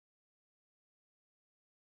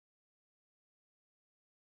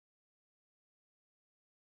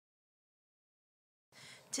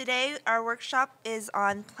Today, our workshop is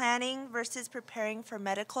on planning versus preparing for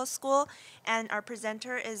medical school, and our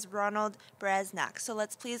presenter is Ronald Berezniak. So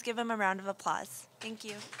let's please give him a round of applause. Thank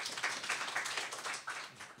you.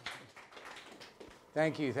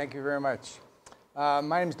 Thank you. Thank you very much.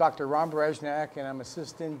 My name is Dr. Ron Berezniak, and I'm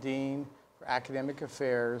Assistant Dean for Academic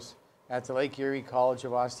Affairs at the Lake Erie College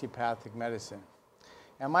of Osteopathic Medicine.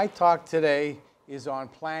 And my talk today is on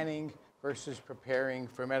planning versus preparing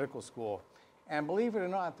for medical school. And believe it or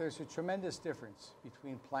not, there's a tremendous difference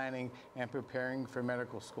between planning and preparing for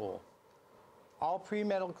medical school. All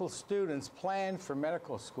pre-medical students plan for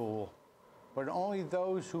medical school, but only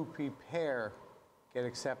those who prepare get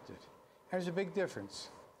accepted. There's a big difference.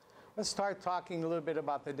 Let's start talking a little bit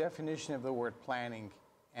about the definition of the word planning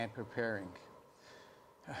and preparing.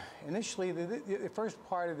 Initially, the first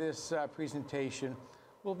part of this presentation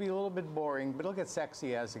will be a little bit boring, but it'll get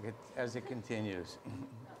sexy as it continues.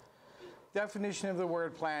 Definition of the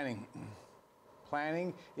word planning.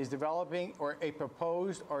 Planning is developing or a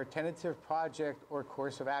proposed or tentative project or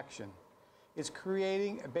course of action. It's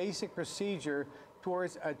creating a basic procedure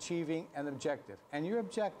towards achieving an objective. And your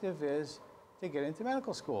objective is to get into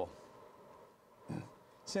medical school.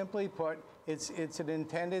 Simply put, it's an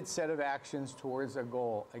intended set of actions towards a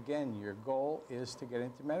goal. Again, your goal is to get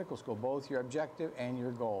into medical school, both your objective and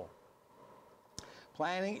your goal.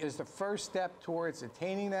 Planning is the first step towards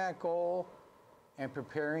attaining that goal, and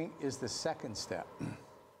preparing is the second step.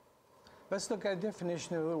 Let's look at a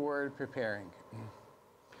definition of the word preparing.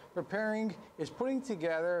 Preparing is putting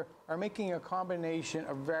together or making a combination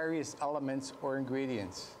of various elements or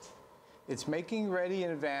ingredients. It's making ready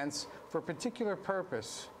in advance for a particular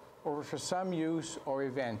purpose or for some use or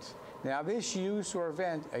event. Now, this use or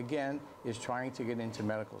event, again, is trying to get into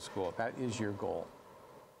medical school. That is your goal.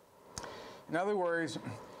 In other words,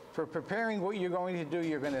 for preparing what you're going to do,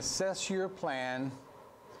 you're going to assess your plan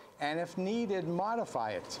and, if needed,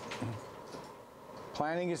 modify it.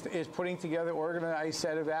 Planning is putting together an organized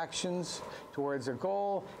set of actions towards a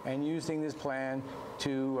goal and using this plan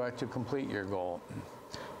to complete your goal.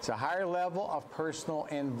 It's a higher level of personal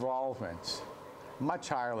involvement, much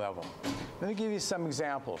higher level. Let me give you some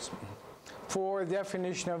examples. For the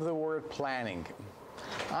definition of the word planning,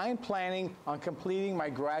 I'm planning on completing my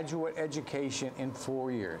graduate education in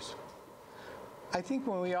 4 years. I think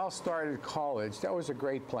when we all started college, that was a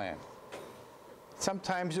great plan.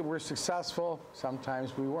 Sometimes we were successful,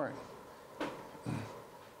 sometimes we weren't.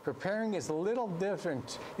 Preparing is a little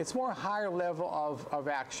different. It's more higher level of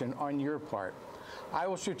action on your part. I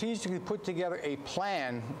will strategically put together a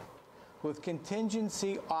plan with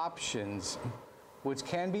contingency options which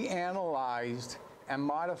can be analyzed and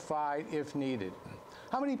modified if needed.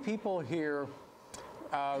 How many people here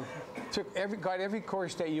got every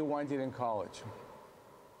course that you wanted in college?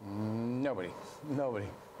 Nobody.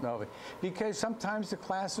 Because sometimes the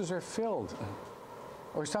classes are filled,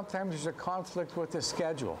 or sometimes there's a conflict with the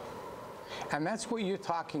schedule. And that's what you're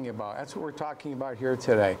talking about. That's what we're talking about here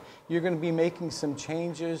today. You're going to be making some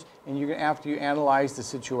changes, and you're going to, after you analyze the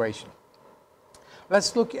situation.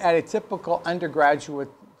 Let's look at a typical undergraduate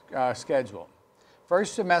schedule.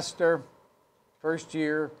 First semester, first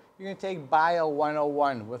year, you're going to take Bio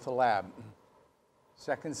 101 with a lab.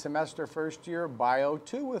 Second semester, first year, Bio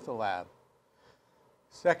 2 with a lab.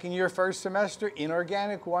 Second year, first semester,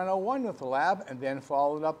 Inorganic 101 with a lab, and then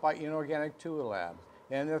followed up by Inorganic 2 with a lab.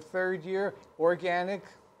 And the third year, Organic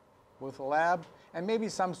with a lab, and maybe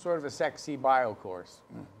some sort of a sexy bio course.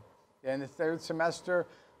 Then the third semester,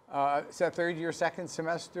 third year, second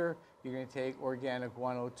semester, you're going to take Organic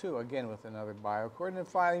 102, again with another bio course. And then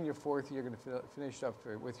finally, your fourth year, you're going to finish up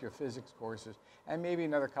with your physics courses and maybe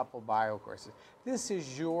another couple bio courses. This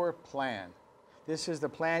is your plan. This is the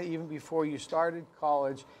plan even before you started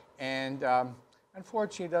college, and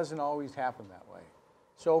unfortunately, it doesn't always happen that way.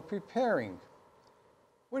 So preparing.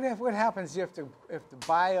 What happens if the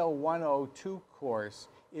Bio 102 course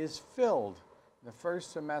is filled the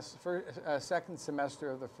first semester, second semester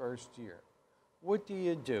of the first year? What do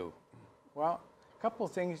you do? Well, a couple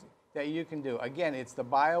of things that you can do. Again, it's the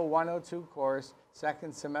Bio 102 course,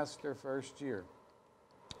 second semester, first year.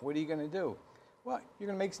 What are you going to do? Well, you're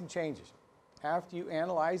going to make some changes. After you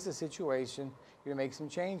analyze the situation, you're going to make some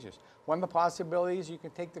changes. One of the possibilities, you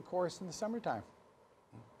can take the course in the summertime.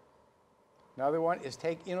 Another one is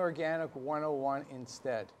take Inorganic 101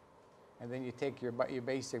 instead. And then you take your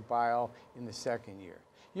basic bio in the second year.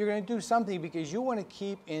 You're going to do something because you want to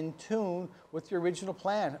keep in tune with the original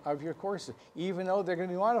plan of your courses. Even though they're going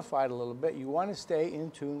to be modified a little bit, you want to stay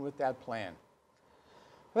in tune with that plan.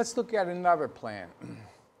 Let's look at another plan.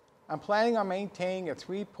 I'm planning on maintaining a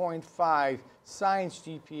 3.5 science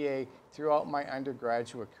GPA throughout my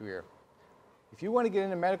undergraduate career. If you want to get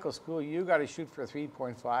into medical school, you got to shoot for a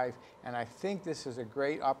 3.5, and I think this is a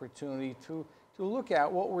great opportunity to look at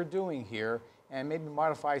what we're doing here and maybe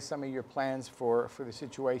modify some of your plans for the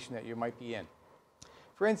situation that you might be in.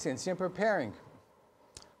 For instance, in preparing,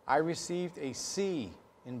 I received a C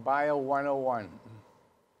in Bio 101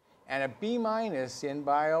 and a B- in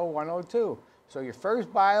Bio 102. So your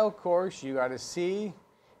first bio course, you got a C.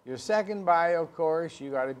 Your second bio course, you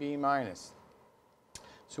got a B-.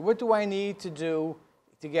 So what do I need to do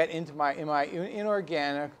to get into my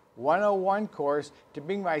inorganic 101 course to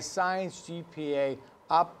bring my science GPA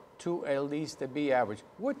up to at least a B average?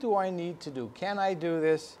 What do I need to do? Can I do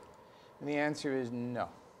this? And the answer is no.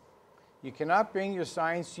 You cannot bring your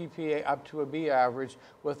science GPA up to a B average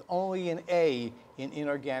with only an A in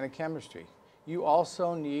inorganic chemistry. You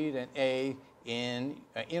also need an A in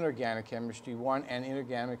inorganic chemistry 1 and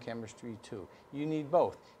inorganic chemistry 2. You need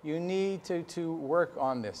both. You need to work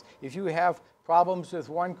on this. If you have problems with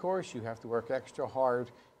one course, you have to work extra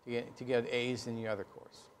hard to get A's in the other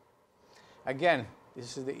course. Again,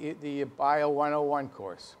 this is the Bio 101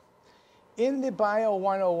 course. In the Bio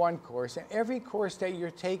 101 course, and every course that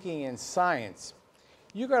you're taking in science,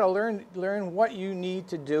 you got to learn what you need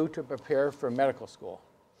to do to prepare for medical school,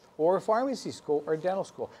 or pharmacy school, or dental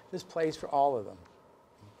school. This plays for all of them,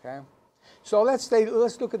 okay? So let's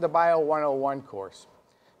look at the Bio 101 course.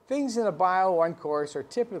 Things in the Bio 1 course are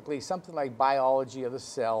typically something like biology of the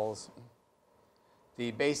cells,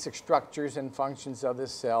 the basic structures and functions of the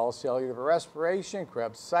cell, cellular respiration,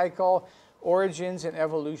 Krebs cycle, origins and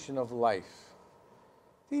evolution of life.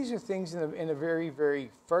 These are things in the very, very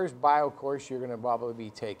first bio course you're going to probably be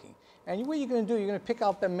taking. And what you're going to do, you're going to pick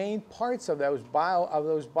out the main parts of the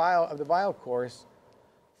bio course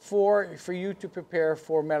for you to prepare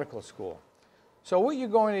for medical school. So what you're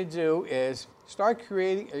going to do is start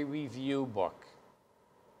creating a review book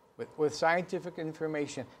with scientific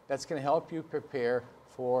information that's going to help you prepare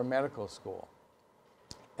for medical school.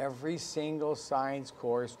 Every single science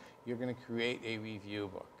course, you're going to create a review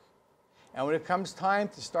book. And when it comes time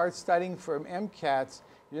to start studying for MCATs,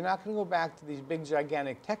 you're not going to go back to these big,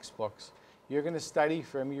 gigantic textbooks. You're going to study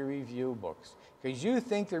from your review books. Because you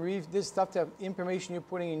think this stuff, the information you're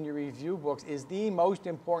putting in your review books is the most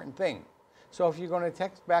important thing. So if you're going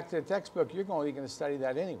to back to the textbook, you're only going to study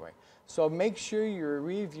that anyway. So make sure your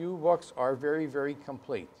review books are very, very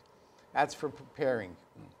complete. That's for preparing.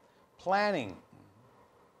 Planning.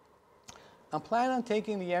 I'm planning on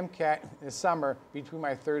taking the MCAT in the summer between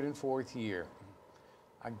my 3rd and 4th year.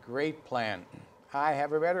 A great plan. I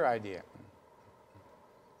have a better idea.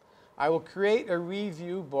 I will create a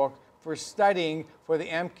review book for studying for the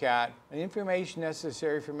MCAT and information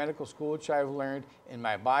necessary for medical school, which I've learned in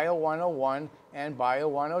my Bio 101 and Bio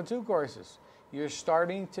 102 courses. You're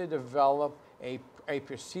starting to develop a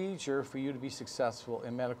procedure for you to be successful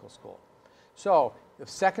in medical school. So the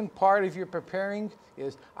second part of your preparing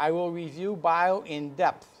is I will review bio in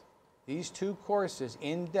depth. These two courses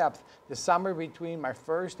in depth the summer between my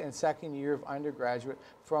 1st and 2nd year of undergraduate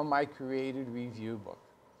from my created review book.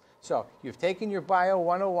 So you've taken your Bio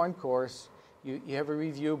 101 course, you have a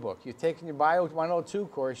review book. You've taken your Bio 102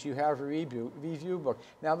 course, you have a review book.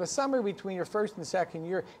 Now the summer between your 1st and 2nd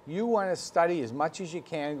year, you want to study as much as you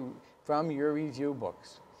can from your review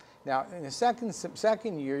books. Now, in the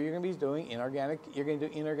second year, you're going to be doing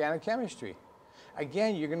inorganic chemistry.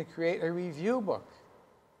 Again, you're going to create a review book.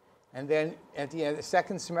 And then at the end of the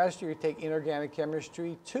second semester, you take inorganic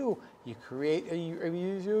chemistry 2. You create a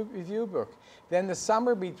review book. Then the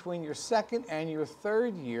summer between your 2nd and your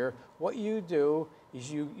 3rd year, what you do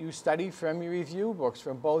is you study from your review books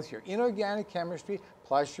from both your inorganic chemistry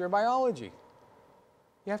plus your biology.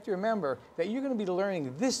 You have to remember that you're going to be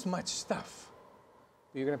learning this much stuff.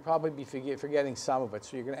 You're going to probably be forgetting some of it,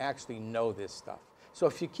 so you're going to actually know this stuff. So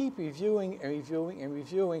if you keep reviewing and reviewing and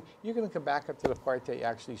reviewing, you're going to come back up to the part that you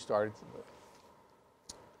actually started with.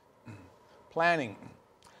 Planning.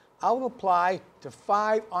 I will apply to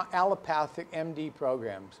 5 allopathic MD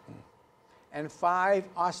programs and 5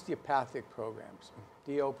 osteopathic programs,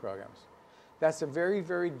 DO programs. That's a very,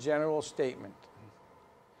 very general statement.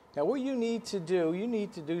 Now what you need to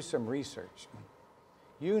do some research.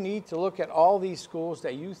 You need to look at all these schools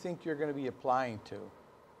that you think you're going to be applying to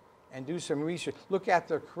and do some research. Look at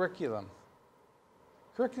their curriculum.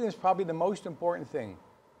 Curriculum is probably the most important thing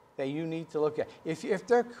that you need to look at. If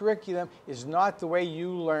their curriculum is not the way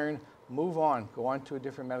you learn, move on. Go on to a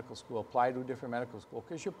different medical school. Apply to a different medical school,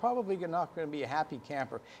 because you're probably not going to be a happy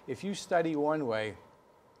camper if you study one way,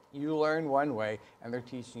 you learn one way, and they're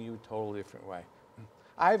teaching you a totally different way.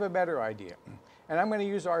 I have a better idea, and I'm going to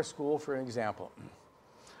use our school for an example.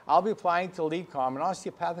 I'll be applying to LECOM, an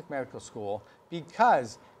osteopathic medical school,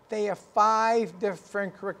 because they have 5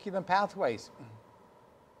 different curriculum pathways.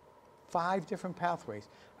 5 different pathways.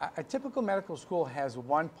 A typical medical school has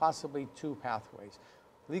 1, possibly 2 pathways.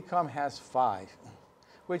 LECOM has 5,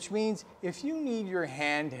 which means if you need your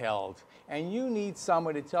hand held and you need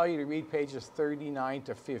someone to tell you to read pages 39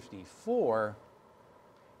 to 54,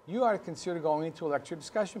 you ought to consider going into a lecture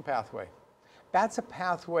discussion pathway. That's a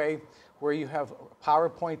pathway where you have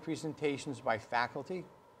PowerPoint presentations by faculty.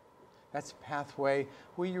 That's a pathway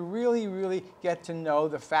where you really, really get to know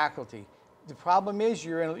the faculty. The problem is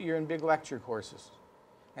you're in big lecture courses.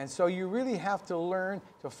 And so you really have to learn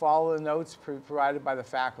to follow the notes provided by the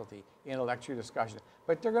faculty in a lecture discussion.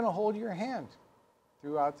 But they're going to hold your hand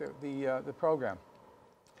throughout the program.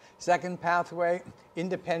 Second pathway,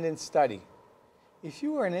 independent study. If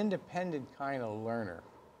you are an independent kind of learner,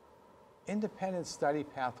 independent study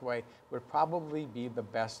pathway would probably be the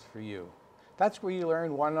best for you. That's where you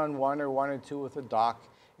learn one-on-one or 1 or 2 with a doc,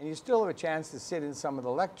 and you still have a chance to sit in some of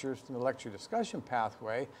the lectures from the lecture discussion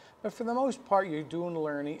pathway, but for the most part, you're doing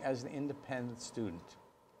learning as an independent student.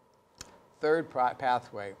 Third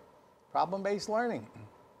pathway, problem-based learning.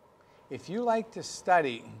 If you like to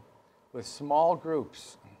study with small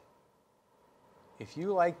groups, if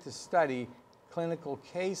you like to study clinical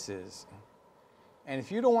cases, and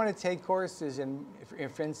if you don't want to take courses in,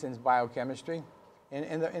 for instance, biochemistry,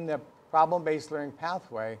 in the problem-based learning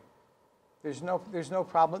pathway, there's no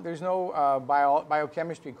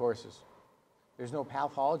biochemistry courses. There's no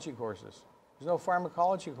pathology courses. There's no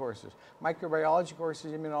pharmacology courses, microbiology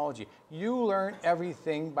courses, immunology. You learn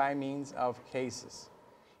everything by means of cases.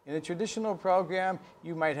 In a traditional program,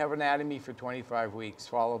 you might have anatomy for 25 weeks,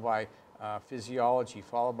 followed by physiology,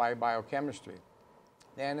 followed by biochemistry.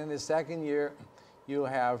 Then in the second year, you'll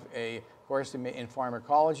have a course in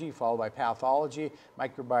pharmacology, followed by pathology,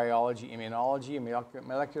 microbiology, immunology,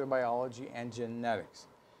 molecular biology, and genetics.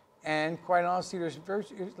 And quite honestly,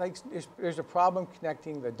 there's a problem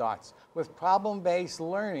connecting the dots. With problem-based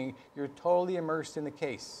learning, you're totally immersed in the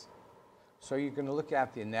case. So you're going to look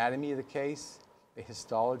at the anatomy of the case, the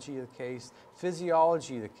histology of the case,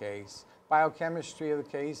 physiology of the case, biochemistry of the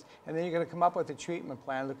case, and then you're going to come up with a treatment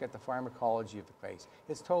plan, look at the pharmacology of the case.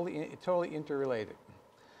 It's totally interrelated.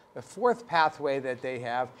 The fourth pathway that they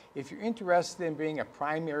have, if you're interested in being a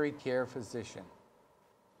primary care physician,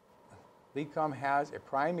 LECOM has a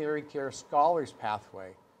primary care scholars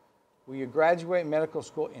pathway where you graduate medical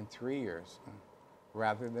school in 3 years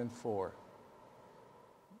rather than 4.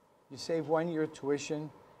 You save 1 year tuition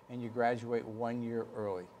and you graduate 1 year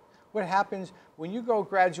early. What happens when you go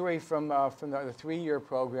graduate from the 3-year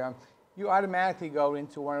program, you automatically go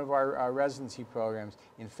into one of our residency programs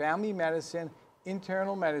in family medicine,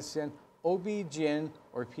 internal medicine, OB-GYN,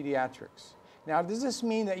 or pediatrics. Now, does this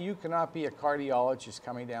mean that you cannot be a cardiologist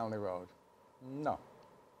coming down the road? No.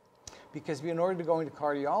 Because in order to go into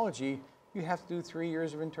cardiology, you have to do 3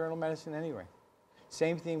 years of internal medicine anyway.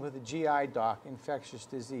 Same thing with a GI doc, infectious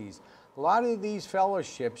disease. A lot of these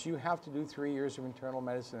fellowships, you have to do 3 years of internal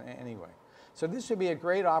medicine anyway. So this would be a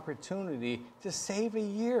great opportunity to save a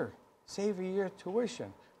year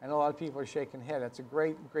tuition. I know a lot of people are shaking head. That's a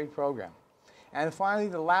great program. And finally,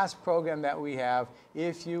 the last program that we have,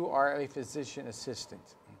 if you are a physician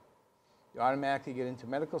assistant, you automatically get into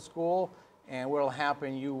medical school, and what will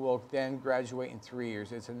happen, you will then graduate in 3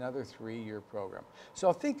 years. It's another 3-year program.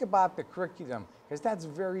 So think about the curriculum, because that's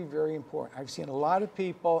very, very important. I've seen a lot of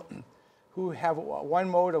people who have one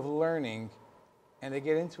mode of learning, and they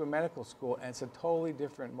get into a medical school, and it's a totally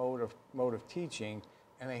different mode of teaching,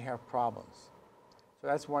 and they have problems. So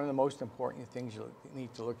that's one of the most important things you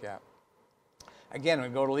need to look at. Again, we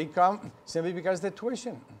go to LECOM simply because of the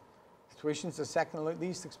tuition. Tuition is the second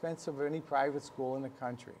least expensive of any private school in the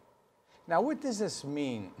country. Now, what does this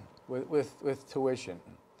mean with tuition?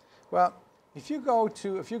 Well, if you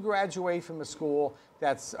graduate from a school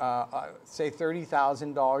that's, say,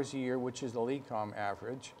 $30,000 a year, which is the LECOM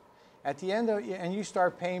average, at the end of, and you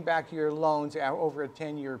start paying back your loans over a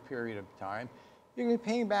 10-year period of time, you're going to be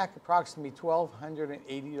paying back approximately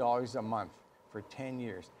 $1,280 a month for 10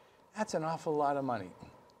 years. That's an awful lot of money.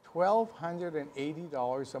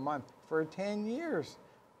 $1,280 a month for 10 years.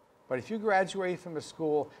 But if you graduate from a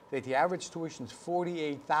school that the average tuition is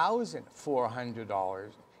 $48,400,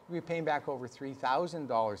 you'll be paying back over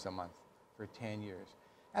 $3,000 a month for 10 years.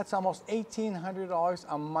 That's almost $1,800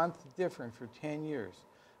 a month different for 10 years.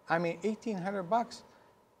 I mean, $1,800,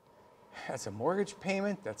 that's a mortgage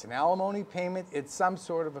payment, that's an alimony payment, it's some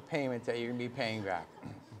sort of a payment that you're going to be paying back.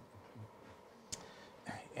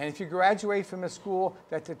 And if you graduate from a school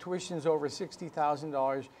that the tuition is over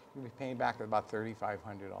 $60,000, you'll be paying back about $3,500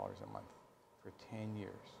 a month for 10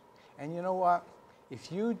 years. And you know what?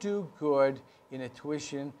 If you do good in a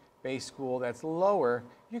tuition-based school that's lower,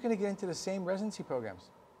 you're going to get into the same residency programs.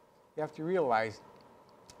 You have to realize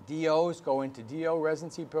DOs go into DO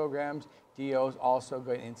residency programs. DOs also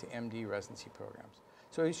go into MD residency programs.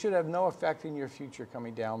 So it should have no effect in your future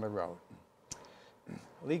coming down the road.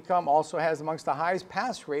 LECOM also has amongst the highest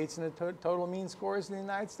pass rates in the total mean scores in the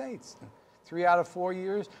United States. 3 out of 4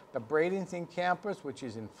 years, the Bradenton campus, which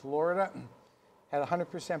is in Florida, had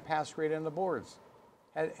 100% pass rate on the boards.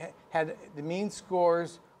 Had the mean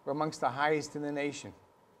scores were amongst the highest in the nation.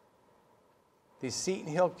 The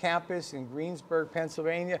Seton Hill campus in Greensburg,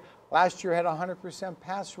 Pennsylvania, last year had a 100%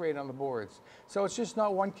 pass rate on the boards. So it's just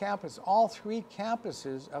not one campus. All 3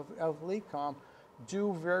 campuses of LECOM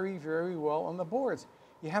do very, very well on the boards.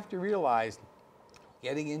 You have to realize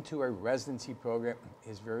getting into a residency program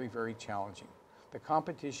is very, very challenging. The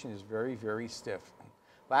competition is very, very stiff.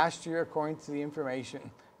 Last year, according to the information,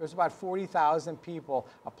 there was about 40,000 people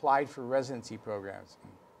applied for residency programs.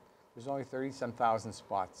 There's only 30-some thousand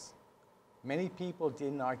spots. Many people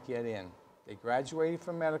did not get in. They graduated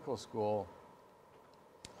from medical school.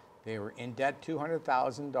 They were in debt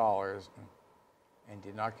 $200,000 and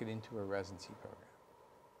did not get into a residency program.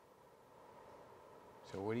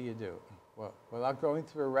 So what do you do? Well, without going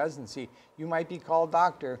through a residency, you might be called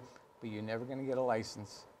doctor, but you're never going to get a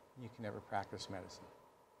license. You can never practice medicine.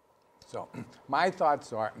 So my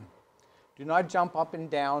thoughts are, do not jump up and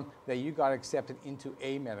down that you got accepted into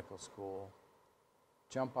a medical school.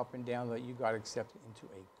 Jump up and down that you got accepted into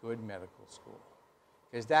a good medical school.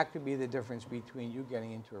 Because that could be the difference between you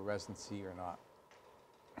getting into a residency or not.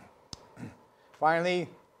 Finally,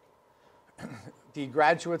 the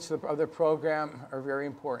graduates of the program are very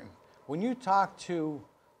important. When you talk to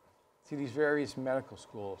these various medical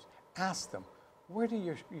schools, ask them, where do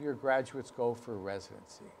your graduates go for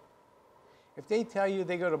residency? If they tell you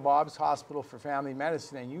they go to Bob's Hospital for Family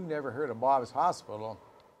Medicine and you've never heard of Bob's Hospital,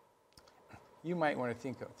 you might want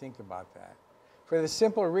to think about that. For the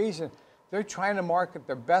simple reason, they're trying to market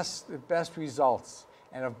the best results.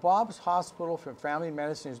 And if Bob's Hospital for Family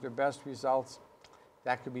Medicine is their best results,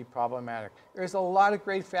 that could be problematic. There's a lot of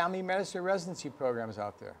great family medicine residency programs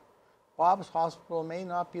out there. Bob's Hospital may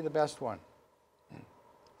not be the best one.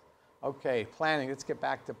 Okay, planning. Let's get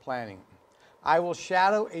back to planning. I will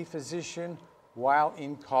shadow a physician while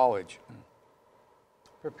in college.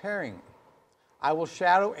 Preparing. I will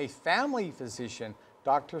shadow a family physician,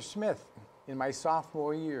 Dr. Smith, in my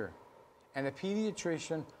sophomore year, and a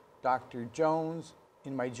pediatrician, Dr. Jones,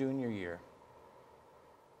 in my junior year.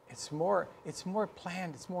 It's more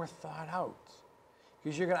planned, it's more thought out,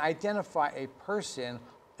 because you're going to identify a person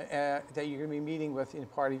that you're going to be meeting with in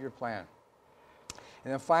part of your plan.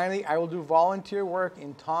 And then finally, I will do volunteer work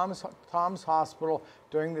in Tom's Hospital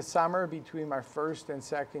during the summer between my first and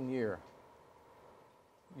second year.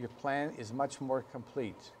 Your plan is much more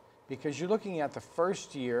complete because you're looking at the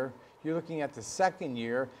first year, you're looking at the second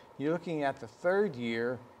year, you're looking at the third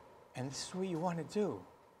year, and this is what you want to do.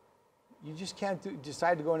 You just can't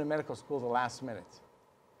decide to go into medical school the last minute.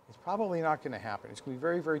 It's probably not going to happen. It's going to be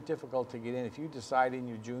very, very difficult to get in. If you decide in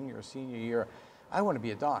your junior or senior year, I want to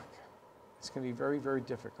be a doc, it's going to be very, very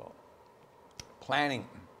difficult. Planning.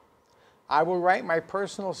 I will write my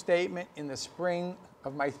personal statement in the spring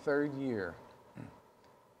of my third year.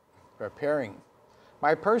 Preparing.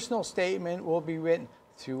 My personal statement will be written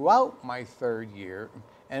throughout my third year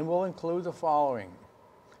and will include the following.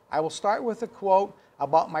 I will start with a quote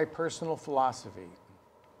about my personal philosophy.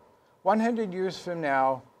 100 years from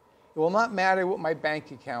now, it will not matter what my bank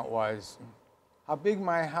account was, how big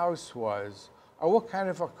my house was, or what kind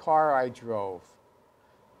of a car I drove.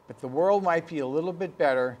 But the world might be a little bit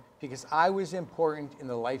better because I was important in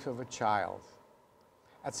the life of a child.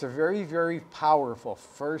 That's a very, very powerful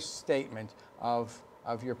first statement of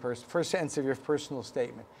your first sentence of your personal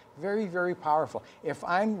statement. Very, very powerful. If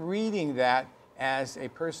I'm reading that as a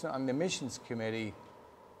person on the missions committee,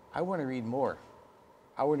 I want to read more.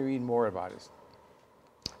 I want to read more about it.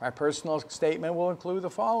 My personal statement will include the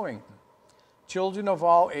following. Children of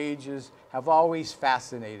all ages have always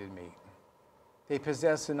fascinated me. They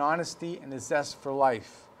possess an honesty and a zest for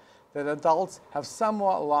life that adults have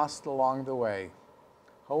somewhat lost along the way.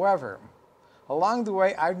 However, along the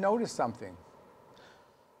way, I've noticed something.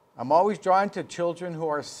 I'm always drawn to children who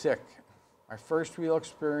are sick. My first real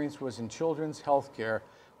experience was in children's health care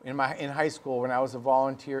in high school when I was a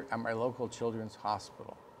volunteer at my local children's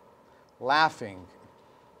hospital. Laughing,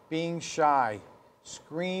 being shy,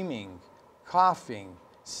 screaming, coughing,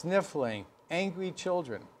 sniffling, angry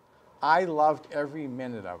children. I loved every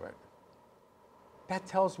minute of it. That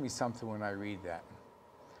tells me something when I read that.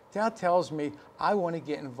 That tells me I want to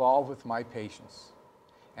get involved with my patients.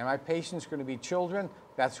 And my patients are going to be children.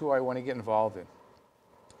 That's who I want to get involved in.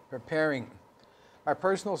 Preparing. My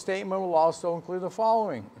personal statement will also include the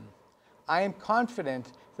following. I am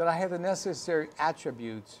confident that I have the necessary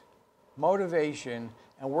attributes, motivation,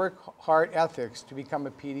 and work hard ethics to become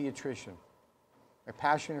a pediatrician. My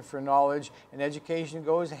passion for knowledge and education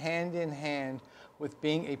goes hand in hand with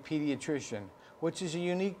being a pediatrician, which is a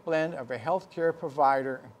unique blend of a healthcare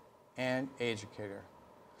provider and educator.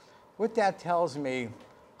 What that tells me,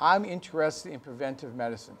 I'm interested in preventive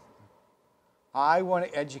medicine. I want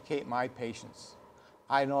to educate my patients.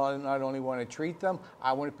 I not only want to treat them,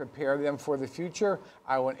 I want to prepare them for the future.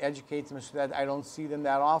 I want to educate them so that I don't see them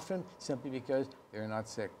that often, simply because they're not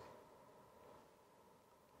sick.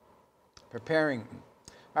 Preparing.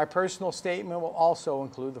 My personal statement will also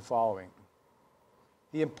include the following.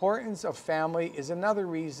 The importance of family is another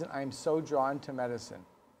reason I'm so drawn to medicine.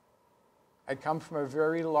 I come from a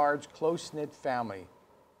very large, close-knit family.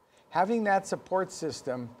 Having that support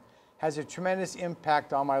system has a tremendous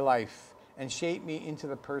impact on my life and shaped me into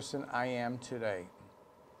the person I am today.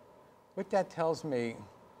 What that tells me,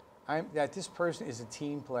 that this person is a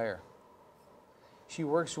team player. She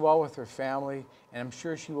works well with her family, and I'm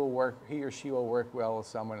sure he or she will work well with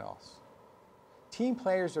someone else. Team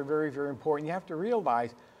players are very, very important. You have to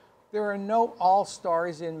realize there are no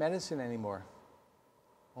all-stars in medicine anymore.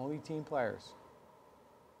 Only team players.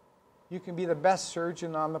 You can be the best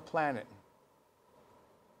surgeon on the planet,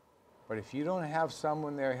 but if you don't have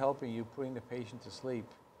someone there helping you putting the patient to sleep,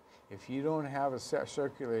 if you don't have a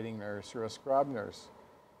circulating nurse or a scrub nurse,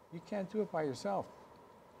 you can't do it by yourself.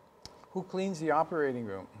 Who cleans the operating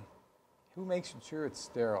room? Who makes sure it's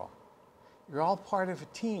sterile? You're all part of a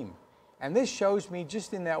team. And this shows me,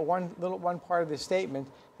 just in that one part of the statement,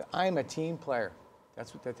 that I'm a team player.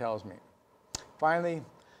 That's what that tells me. Finally,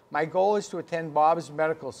 my goal is to attend Bob's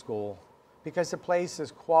Medical School because the place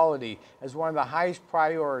has quality as one of the highest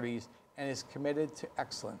priorities and is committed to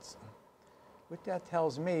excellence. What that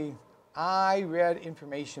tells me, I read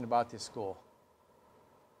information about this school.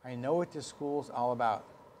 I know what this school is all about.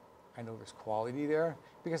 I know there's quality there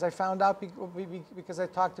because I found out because I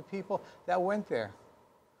talked to people that went there.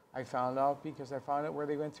 I found out because I found out where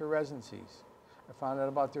they went to residencies. I found out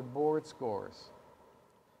about their board scores.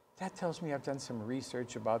 That tells me I've done some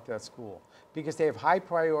research about that school because they have high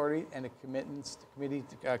priority and a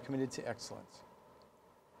committed to excellence.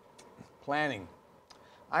 Planning.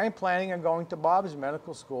 I am planning on going to Bob's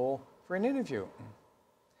Medical School for an interview,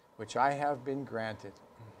 which I have been granted.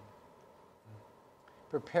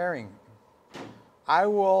 Preparing. I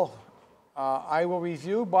will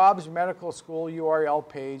review Bob's Medical School URL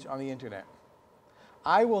page on the internet.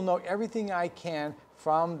 I will know everything I can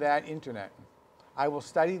from that internet. I will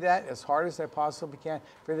study that as hard as I possibly can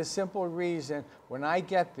for the simple reason, when I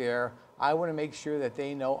get there, I want to make sure that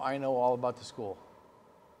they know I know all about the school.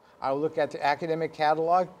 I will look at the academic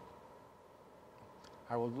catalog.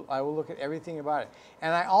 I will look at everything about it.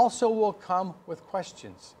 And I also will come with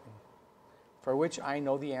questions for which I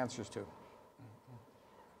know the answers to.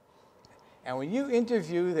 And when you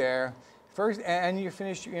interview there, first, and you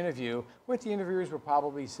finish your interview, what the interviewers will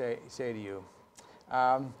probably say to you,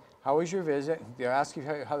 how was your visit? They'll ask you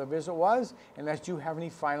how the visit was, and ask, do you have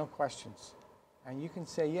any final questions? And you can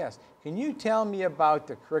say yes. Can you tell me about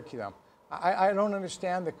the curriculum? I don't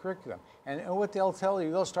understand the curriculum. And what they'll tell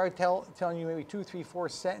you, they'll start telling you maybe 2, 3, 4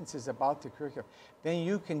 sentences about the curriculum. Then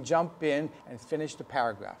you can jump in and finish the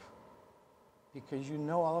paragraph because you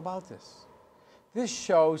know all about this. This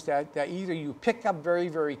shows that either you pick up very,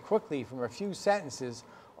 very quickly from a few sentences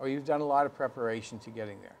or you've done a lot of preparation to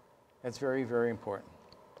getting there. That's very, very important.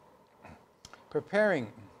 Preparing.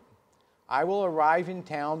 I will arrive in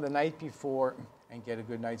town the night before and get a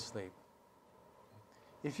good night's sleep.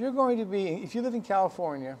 If you live in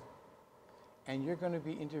California and you're going to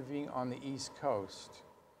be interviewing on the East Coast,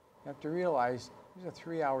 you have to realize there's a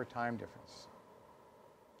 3-hour time difference.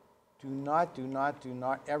 Do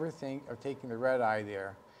not ever think of taking the red eye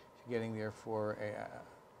there if you're getting there for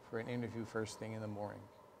an interview first thing in the morning,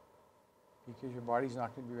 because your body's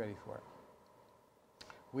not going to be ready for it.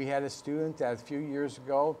 We had a student that a few years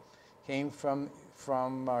ago came from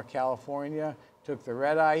California, took the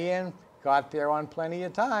red eye in, got there on plenty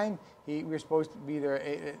of time. We were supposed to be there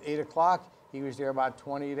at 8 o'clock. He was there about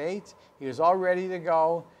 20 to 8. He was all ready to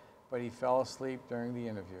go, but he fell asleep during the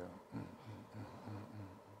interview.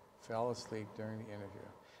 Fell asleep during the interview.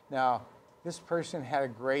 Now, this person had a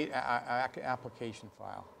great application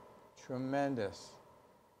file. Tremendous.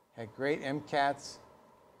 had great MCATs,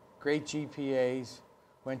 great GPAs,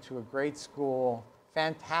 went to a great school,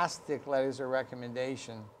 fantastic letters of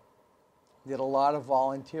recommendation, did a lot of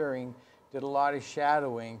volunteering, did a lot of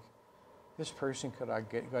shadowing. This person could have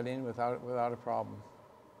got in without a problem.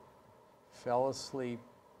 Fell asleep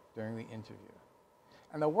during the interview.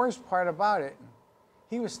 And the worst part about it,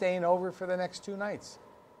 he was staying over for the next 2 nights.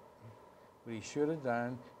 What he should have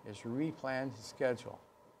done is replanned his schedule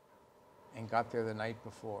and got there the night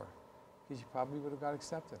before, because he probably would have got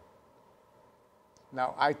accepted.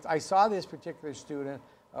 Now, I saw this particular student,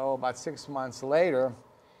 about 6 months later,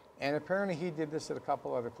 and apparently he did this at a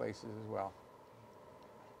couple other places as well.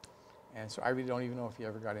 And so I really don't even know if he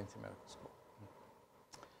ever got into medical school.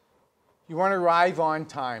 You want to arrive on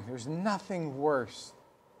time. There's nothing worse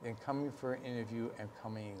than coming for an interview and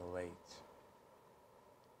coming late.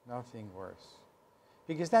 Nothing worse.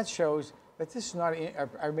 Because that shows that this is not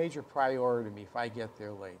a major priority to me if I get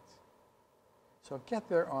there late. So get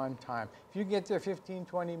there on time. If you get there 15,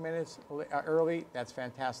 20 minutes early, that's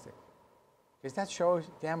fantastic. Because that shows,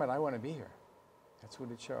 damn it, I want to be here. That's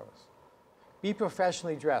what it shows. Be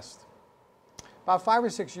professionally dressed. About 5 or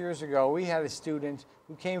 6 years ago, we had a student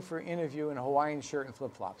who came for an interview in a Hawaiian shirt and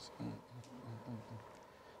flip-flops.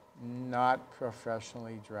 Not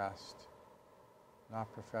professionally dressed.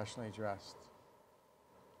 Not professionally dressed.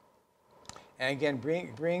 And again,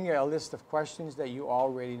 bring a list of questions that you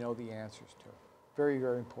already know the answers to. Very,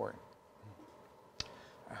 very important.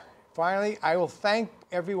 Finally, I will thank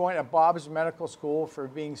everyone at Bob's Medical School for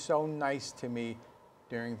being so nice to me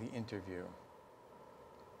during the interview.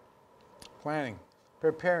 Planning,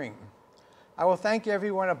 preparing. I will thank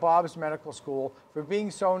everyone at Bob's Medical School for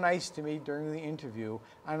being so nice to me during the interview,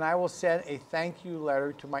 and I will send a thank you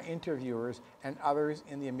letter to my interviewers and others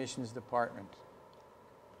in the admissions department.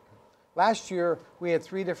 Last year, we had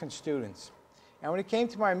 3 different students, and when it came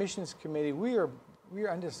to my admissions committee, we were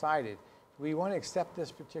undecided. Do we want to accept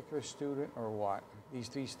this particular student or what? These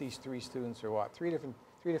 3 students or what? Three different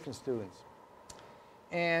students.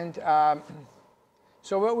 And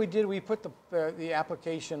so what we did, we put the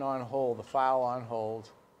application on hold, the file on hold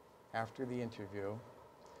after the interview.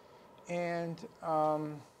 And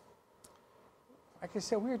like I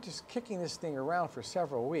said, we were just kicking this thing around for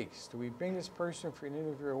several weeks. Do we bring this person for an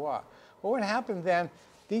interview or what? Well, what happened then,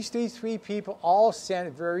 these 3 people all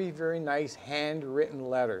sent very, very nice handwritten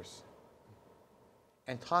letters.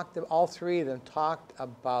 And all 3 of them talked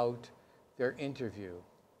about their interview,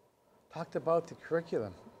 talked about the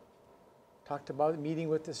curriculum, talked about meeting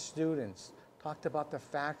with the students, talked about the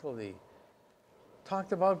faculty,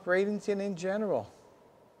 talked about Bradenton in general.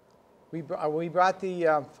 We brought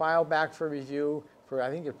the file back for review for, I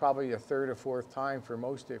think, it's probably the 3rd or 4th time for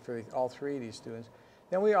all 3 of these students.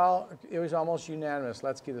 Then it was almost unanimous.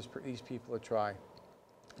 Let's give these people a try.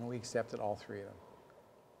 And we accepted all 3 of them.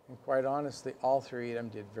 And quite honestly, all 3 of them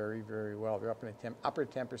did very, very well. They're up in the upper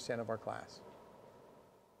 10% of our class.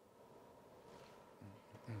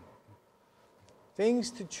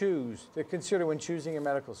 Things to consider when choosing a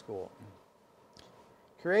medical school.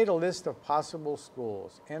 Create a list of possible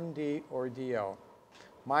schools, MD or DO.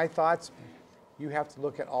 My thoughts, you have to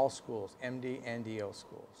look at all schools, MD and DO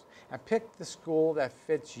schools. And pick the school that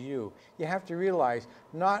fits you. You have to realize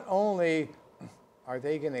not only are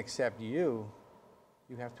they going to accept you,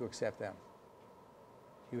 you have to accept them.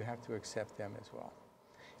 You have to accept them as well.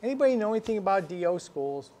 Anybody know anything about DO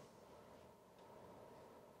schools?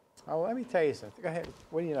 Oh, let me tell you something. Go ahead.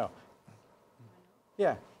 What do you know?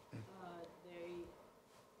 Yeah.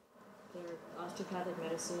 They're osteopathic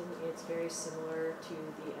medicine. It's very similar to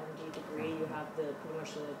the MD degree. You have pretty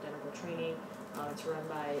much the identical training. It's run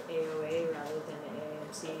by AOA rather than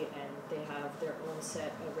AAMC, and they have their own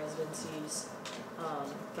set of residencies,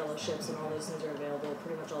 fellowships, and all those things are available.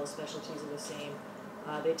 Pretty much all the specialties are the same.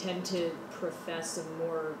 They tend to profess a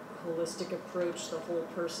more holistic approach, the whole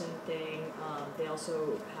person thing. They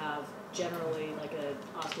also have generally like an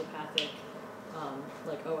osteopathic,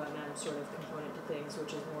 like OMM sort of component to things,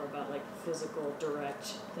 which is more about like physical, direct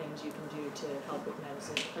things you can do to help with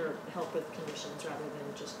medicine or help with conditions rather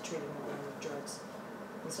than just treating them with drugs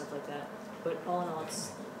and stuff like that. But all in all,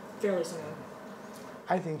 it's fairly similar.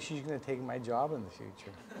 I think she's going to take my job in the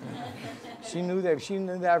future. She knew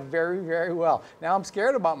that very, very well. Now I'm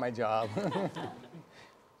scared about my job.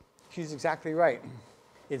 She's exactly right.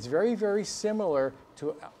 It's very, very similar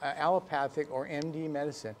to allopathic or MD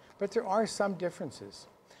medicine, but there are some differences.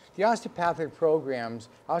 The osteopathic programs,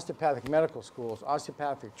 osteopathic medical schools,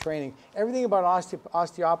 osteopathic training, everything about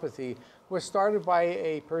osteopathy was started by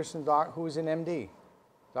a person who was an MD,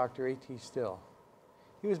 Dr. A.T. Still.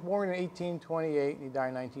 He was born in 1828 and he died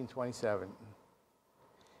in 1927.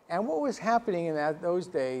 And what was happening in those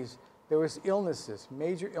days, there was illnesses,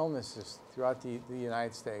 major illnesses throughout the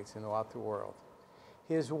United States and throughout the world.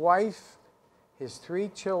 His wife, his 3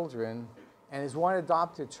 children, and his 1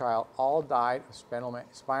 adopted child all died of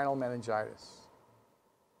spinal meningitis.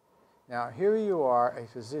 Now, here you are, a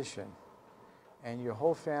physician, and your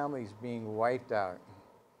whole family is being wiped out.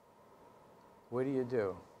 What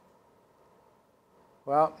do?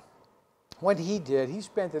 Well, what he did, he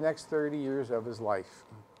spent the next 30 years of his life.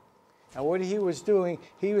 And what he was doing,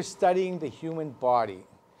 he was studying the human body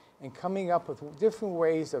and coming up with different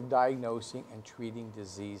ways of diagnosing and treating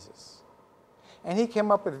diseases. And he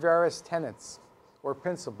came up with various tenets or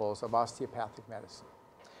principles of osteopathic medicine.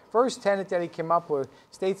 First tenet that he came up with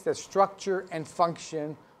states that structure and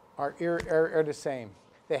function are the same.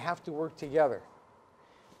 They have to work together.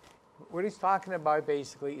 What he's talking about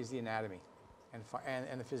basically is the anatomy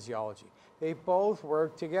and the physiology. They both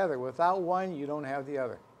work together. Without one, you don't have the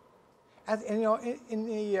other. And you know, in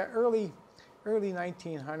the early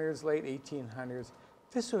 1900s, late 1800s,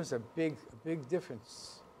 this was a big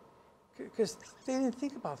difference because they didn't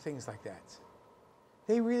think about things like that.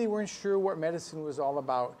 They really weren't sure what medicine was all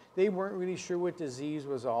about. They weren't really sure what disease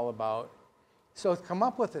was all about. So to come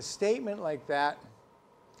up with a statement like that,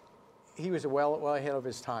 he was well ahead of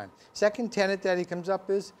his time. Second tenet that he comes up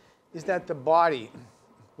is that the body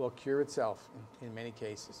will cure itself in many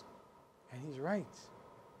cases. And he's right.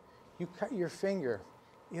 You cut your finger,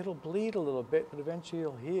 it'll bleed a little bit, but eventually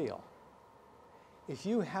it'll heal. If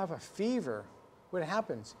you have a fever, what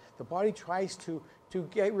happens? The body tries to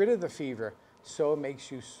get rid of the fever, so it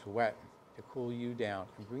makes you sweat to cool you down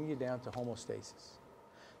and bring you down to homeostasis.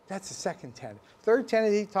 That's the second tenet. Third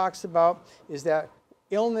tenet he talks about is that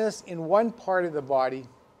illness in one part of the body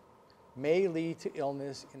may lead to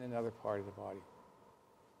illness in another part of the body.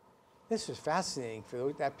 This was fascinating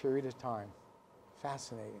for that period of time.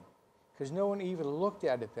 Fascinating. Because no one even looked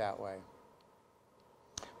at it that way.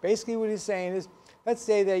 Basically what he's saying is, let's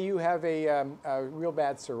say that you have a real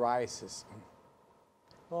bad psoriasis.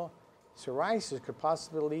 Well, psoriasis could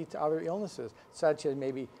possibly lead to other illnesses, such as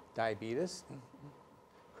maybe diabetes,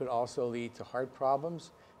 could also lead to heart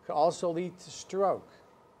problems, could also lead to stroke.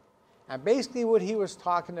 And basically what he was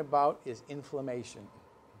talking about is inflammation,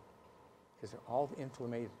 because they're all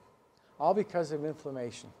inflamed, all because of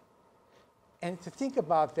inflammation. And to think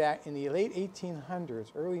about that in the late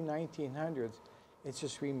 1800s, early 1900s, it's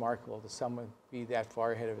just remarkable that someone be that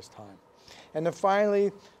far ahead of his time. And then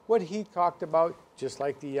finally, what he talked about, just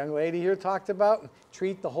like the young lady here talked about,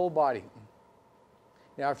 treat the whole body.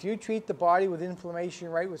 Now, if you treat the body with inflammation,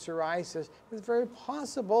 right, with psoriasis, it's very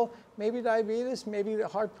possible maybe diabetes, maybe the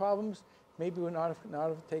heart problems, maybe would not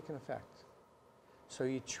have taken effect. So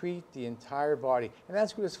you treat the entire body. And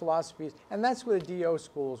that's what his philosophy is. And that's what the DO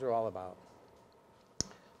schools are all about.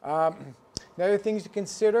 The other things to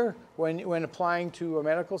consider when applying to a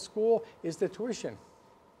medical school is the tuition.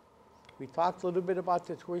 We talked a little bit about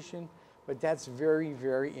the tuition, but that's very,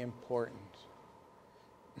 very important.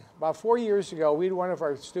 About 4 years ago, we had one of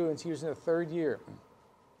our students, he was in the 3rd year,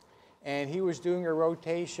 and he was doing a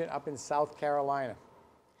rotation up in South Carolina.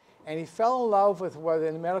 And he fell in love with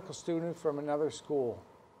a medical student from another school.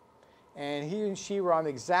 And he and she were on the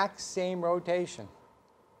exact same rotation.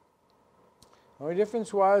 The only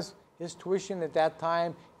difference was his tuition at that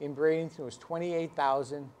time in Bradenton was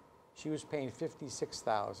 $28,000. She was paying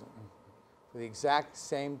 $56,000 for the exact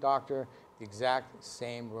same doctor, the exact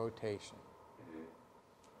same rotation.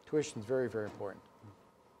 Tuition is very, very important.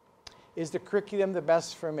 Is the curriculum the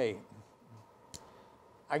best for me?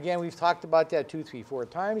 Again, we've talked about that 2, 3, 4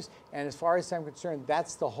 times, and as far as I'm concerned,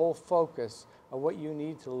 that's the whole focus of what you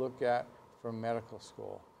need to look at for medical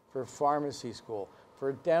school, for pharmacy school,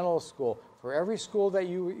 for dental school, for every school that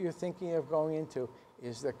you're thinking of going into,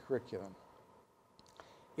 is the curriculum.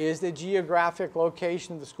 Is the geographic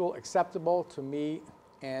location of the school acceptable to me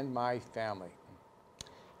and my family?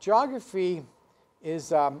 Geography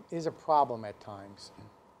is a problem at times.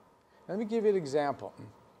 Let me give you an example.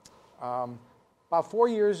 About 4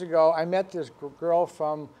 years ago, I met this girl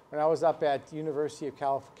from when I was up at the University of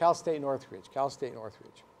Cal State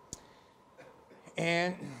Northridge.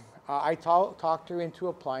 And I talked her into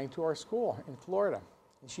applying to our school in Florida.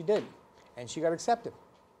 And she did. And she got accepted.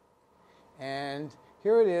 And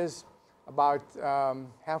here it is, about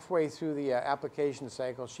halfway through the application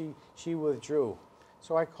cycle, she withdrew.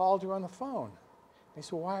 So I called her on the phone. I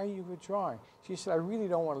said, why are you withdrawing? She said, I really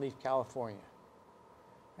don't want to leave California.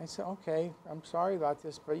 I said, okay, I'm sorry about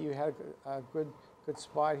this, but you had a good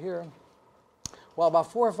spot here. Well,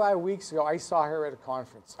 about 4 or 5 weeks ago, I saw her at a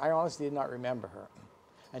conference. I honestly did not remember her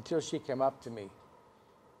until she came up to me.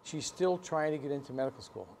 She's still trying to get into medical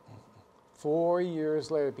school. 4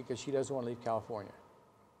 years later because she doesn't want to leave California.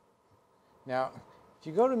 Now, if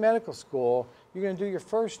you go to medical school, you're going to do your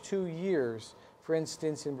first 2 years, for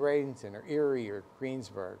instance, in Bradenton or Erie or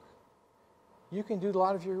Greensburg. You can do a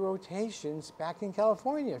lot of your rotations back in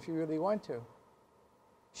California if you really want to.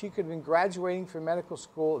 She could have been graduating from medical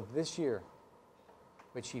school this year,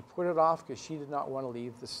 but she put it off because she did not want to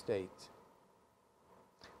leave the state.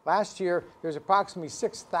 Last year, there's approximately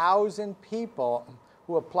 6,000 people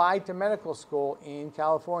who applied to medical school in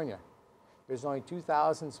California. There's only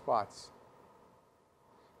 2,000 spots.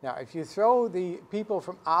 Now, if you throw the people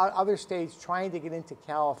from other states trying to get into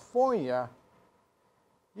California,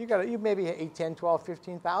 you maybe 8, 10, 12,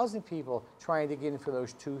 15,000 people trying to get in for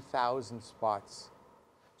those 2,000 spots.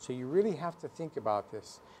 So you really have to think about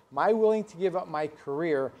this. Am I willing to give up my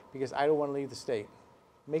career because I don't want to leave the state?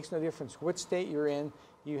 It makes no difference what state you're in.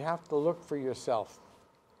 You have to look for yourself.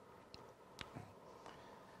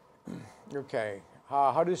 Okay,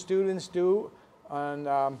 how do students do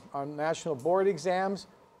on national board exams?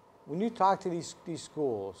 When you talk to these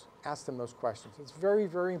schools, ask them those questions. It's very,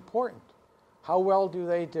 very important. How well do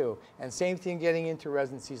they do? And same thing getting into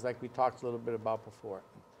residencies like we talked a little bit about before.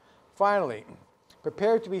 Finally,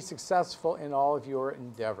 prepare to be successful in all of your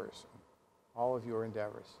endeavors. All of your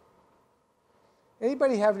endeavors.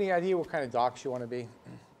 Anybody have any idea what kind of docs you want to be?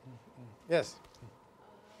 Yes?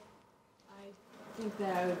 I think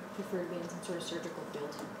that I would prefer to be in some sort of surgical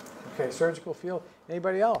field. Okay, surgical field.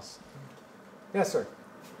 Anybody else? Yes, sir.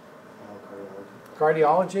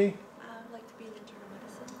 Cardiology? I'd like to be in internal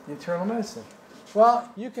medicine. Internal medicine.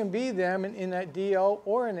 Well, you can be them in a DO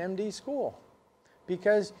or an MD school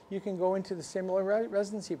because you can go into the similar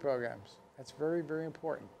residency programs. That's very, very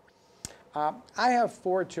important. I have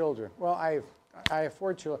 4 children. Well, I have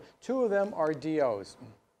 4 children. 2 of them are DOs.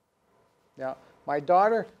 Now, my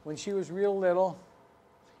daughter, when she was real little,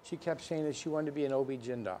 she kept saying that she wanted to be an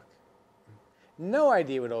OB-GYN doc. No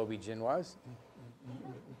idea what OB-GYN was.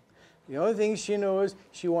 The only thing she knew is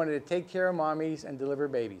she wanted to take care of mommies and deliver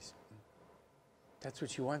babies. That's what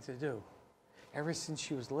she wanted to do. Ever since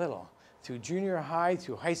she was little. Through junior high,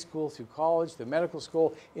 through high school, through college, through medical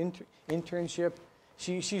school, internship.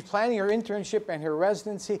 She's planning her internship and her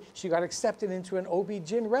residency. She got accepted into an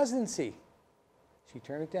OB-GYN residency. She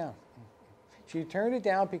turned it down. She turned it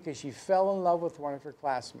down because she fell in love with one of her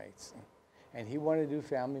classmates. And he wanted to do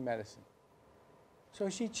family medicine. So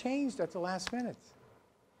she changed at the last minute.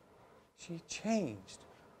 She changed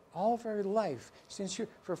all of her life.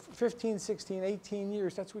 For 15, 16, 18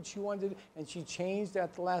 years, that's what she wanted to do. And she changed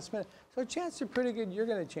at the last minute. So chances are pretty good you're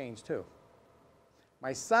going to change too.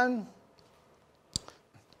 My son,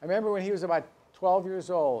 I remember when he was about 12 years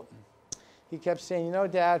old, he kept saying, you know,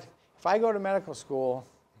 Dad, if I go to medical school,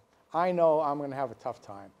 I know I'm going to have a tough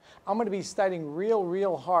time. I'm going to be studying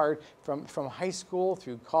real hard from high school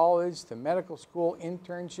through college to medical school,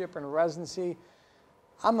 internship and residency.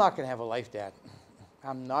 I'm not going to have a life, Dad.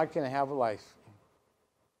 I'm not going to have a life.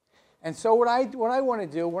 And so what I want to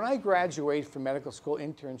do, when I graduate from medical school,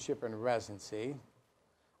 internship and residency,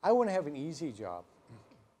 I want to have an easy job.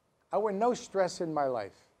 I want no stress in my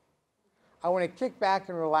life. I want to kick back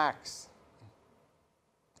and relax.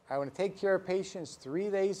 I want to take care of patients 3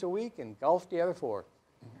 days a week and golf the other 4.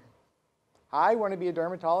 I want to be a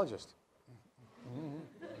dermatologist.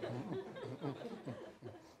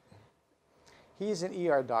 He's an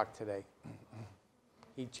ER doc today.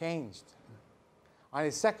 He changed. On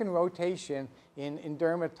his second rotation in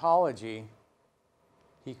dermatology,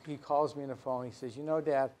 he calls me on the phone. He says, you know,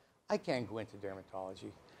 Dad, I can't go into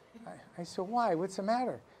dermatology. I said, why? What's the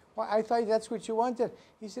matter? Well, I thought that's what you wanted.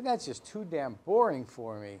 He said, that's just too damn boring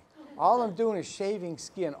for me. All I'm doing is shaving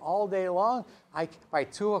skin all day long. By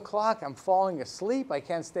 2 o'clock, I'm falling asleep. I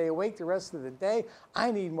can't stay awake the rest of the day.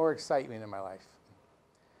 I need more excitement in my life.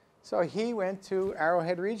 So he went to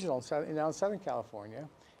Arrowhead Regional in Southern California,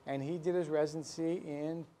 and he did his residency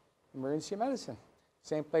in emergency medicine.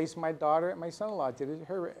 Same place my daughter and my son-in-law did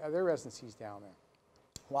their residencies down there.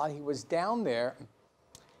 While he was down there,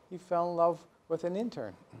 he fell in love with an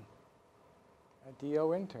intern, a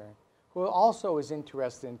DO intern, who also was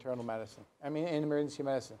interested in internal medicine, in emergency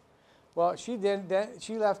medicine. Well, she left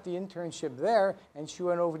the internship there, and she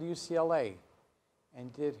went over to UCLA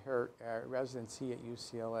and did her residency at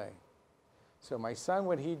UCLA. So my son,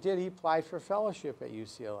 what he did, he applied for fellowship at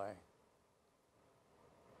UCLA.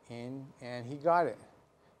 And he got it.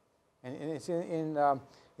 And it's in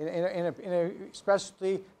a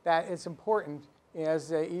specialty that it's important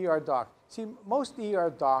as an ER doc. See, most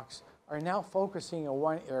ER docs are now focusing on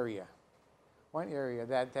one area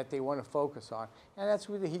that they want to focus on. And that's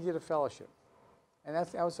where he did a fellowship. And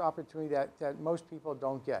that was an opportunity that most people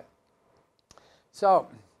don't get. So,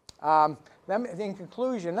 in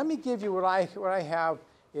conclusion, let me give you what I have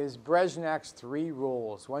is Berezniak's 3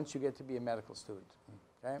 rules once you get to be a medical student.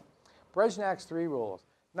 Okay? Berezniak's 3 rules.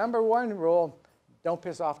 Number 1 rule, don't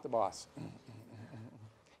piss off the boss.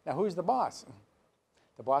 Now, who's the boss?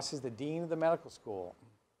 The boss is the dean of the medical school.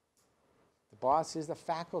 The boss is the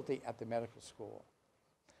faculty at the medical school.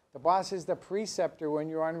 The boss is the preceptor when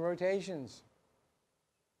you're on rotations.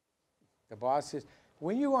 The boss is,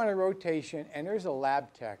 when you're on a rotation and there's a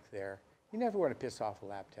lab tech there, you never want to piss off a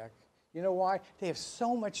lab tech. You know why? They have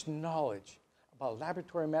so much knowledge about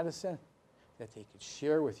laboratory medicine that they could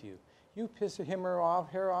share with you. You piss him or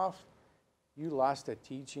her off, you lost a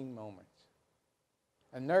teaching moment.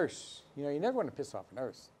 A nurse, you know, you never want to piss off a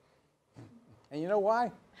nurse. And you know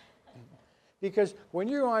why? Because when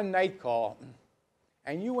you're on night call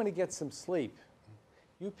and you want to get some sleep,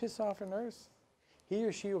 you piss off a nurse, he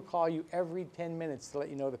or she will call you every 10 minutes to let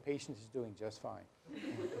you know the patient is doing just fine.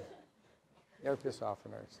 Never piss off a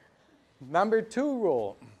nurse. Number 2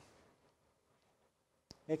 rule,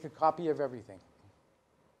 make a copy of everything.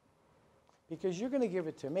 Because you're going to give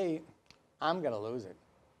it to me, I'm going to lose it.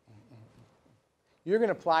 You're going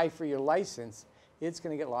to apply for your license, it's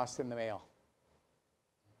going to get lost in the mail.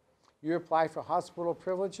 You apply for hospital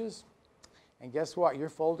privileges, and guess what? Your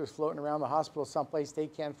folder's floating around the hospital someplace they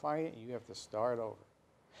can't find it, and you have to start over.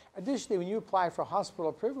 Additionally, when you apply for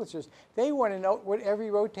hospital privileges, they want to know what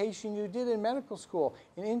every rotation you did in medical school,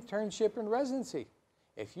 in internship and residency.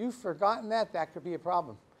 If you've forgotten that, that could be a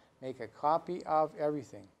problem. Make a copy of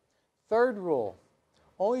everything. 3rd rule,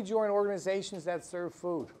 only join organizations that serve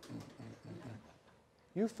food.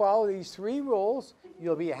 You follow these 3 rules,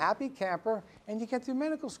 you'll be a happy camper, and you get through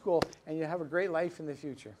medical school, and you'll have a great life in the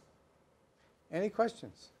future. Any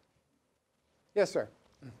questions? Yes, sir.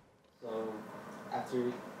 So,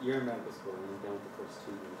 after you're in medical school, and you're done with the first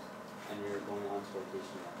 2 years, and you're going on to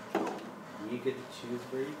rotation, do you get to choose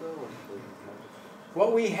where you go, or do you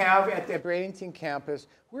What we have at the Bradenton campus,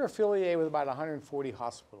 we're affiliated with about 140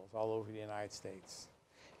 hospitals all over the United States.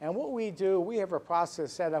 And what we do, we have a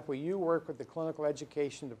process set up where you work with the clinical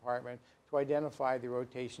education department to identify the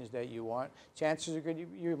rotations that you want. Chances are good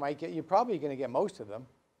you're probably going to get most of them,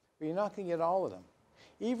 but you're not going to get all of them.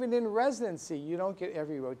 Even in residency, you don't get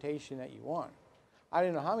every rotation that you want. I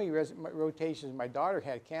don't know how many rotations my daughter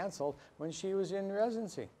had canceled when she was in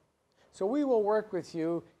residency. So we will work with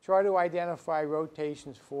you, try to identify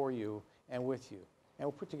rotations for you and with you, and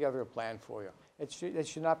we'll put together a plan for you. It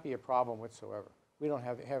should not be a problem whatsoever. We don't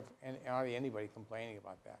have hardly anybody complaining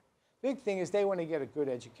about that. Big thing is they want to get a good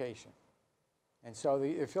education. And so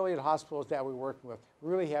the affiliate hospitals that we're working with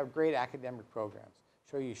really have great academic programs.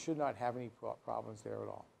 So you should not have any problems there at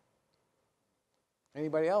all.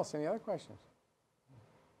 Anybody else? Any other questions?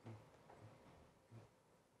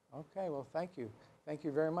 Okay, well, thank you. Thank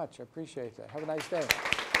you very much. I appreciate that. Have a nice day.